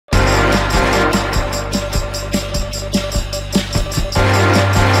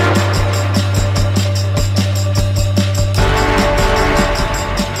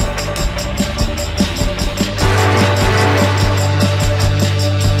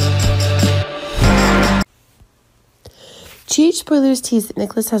GH Spoilers tease that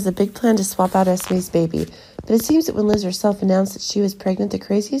Nicholas has a big plan to swap out Esme's baby, but it seems that when Liz herself announced that she was pregnant, the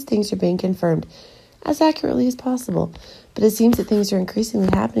craziest things are being confirmed, as accurately as possible. But it seems that things are increasingly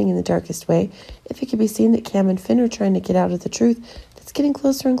happening in the darkest way, if it can be seen that Cam and Finn are trying to get out of the truth that's getting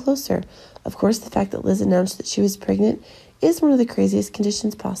closer and closer. Of course, the fact that Liz announced that she was pregnant is one of the craziest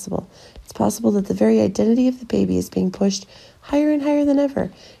conditions possible. It's possible that the very identity of the baby is being pushed higher and higher than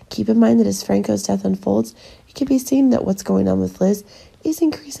ever. Keep in mind that as Franco's death unfolds, it can be seen that what's going on with Liz is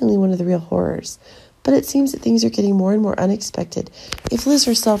increasingly one of the real horrors. But it seems that things are getting more and more unexpected if Liz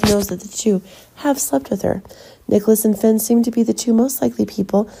herself knows that the two have slept with her. Nicholas and Finn seem to be the two most likely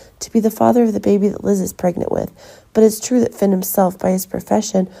people to be the father of the baby that Liz is pregnant with. But it's true that Finn himself, by his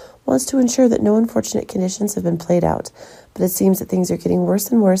profession, wants to ensure that no unfortunate conditions have been played out. But it seems that things are getting worse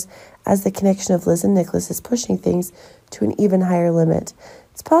and worse as the connection of Liz and Nicholas is pushing things to an even higher limit.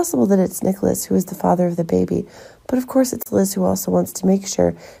 It's possible that it's Nicholas who is the father of the baby, but of course it's Liz who also wants to make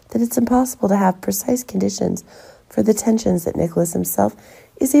sure that it's impossible to have precise conditions for the tensions that Nicholas himself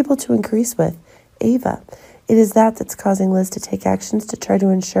is able to increase with Ava. It is that's causing Liz to take actions to try to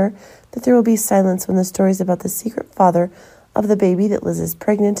ensure that there will be silence when the stories about the secret father of the baby that Liz is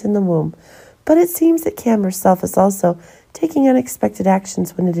pregnant in the womb. But it seems that Cam herself is also taking unexpected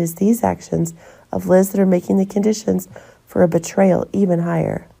actions when it is these actions of Liz that are making the conditions for a betrayal even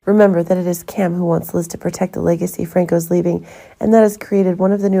higher. Remember that it is Cam who wants Liz to protect the legacy Franco's leaving, and that has created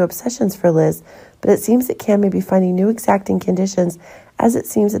one of the new obsessions for Liz. But it seems that Cam may be finding new exacting conditions, as it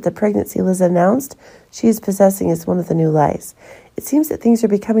seems that the pregnancy Liz announced she is possessing is one of the new lies. It seems that things are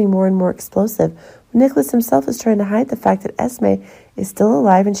becoming more and more explosive when Nicholas himself is trying to hide the fact that Esme is still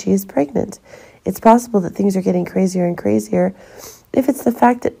alive and she is pregnant. It's possible that things are getting crazier and crazier if it's the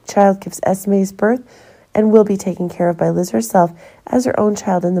fact that child gives Esme's birth and will be taken care of by Liz herself as her own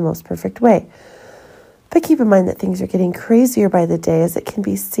child in the most perfect way. But keep in mind that things are getting crazier by the day, as it can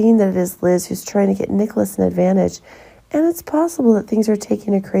be seen that it is Liz who's trying to get Nicholas an advantage, and it's possible that things are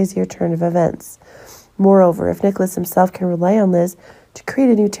taking a crazier turn of events. Moreover, if Nicholas himself can rely on Liz to create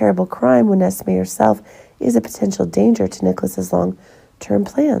a new terrible crime when Esme herself is a potential danger to Nicholas's long-term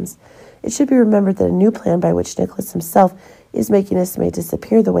plans, it should be remembered that a new plan by which Nicholas himself is making Esme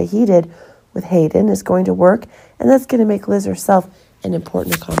disappear the way he did with Hayden is going to work, and that's going to make Liz herself an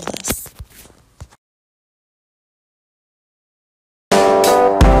important accomplice.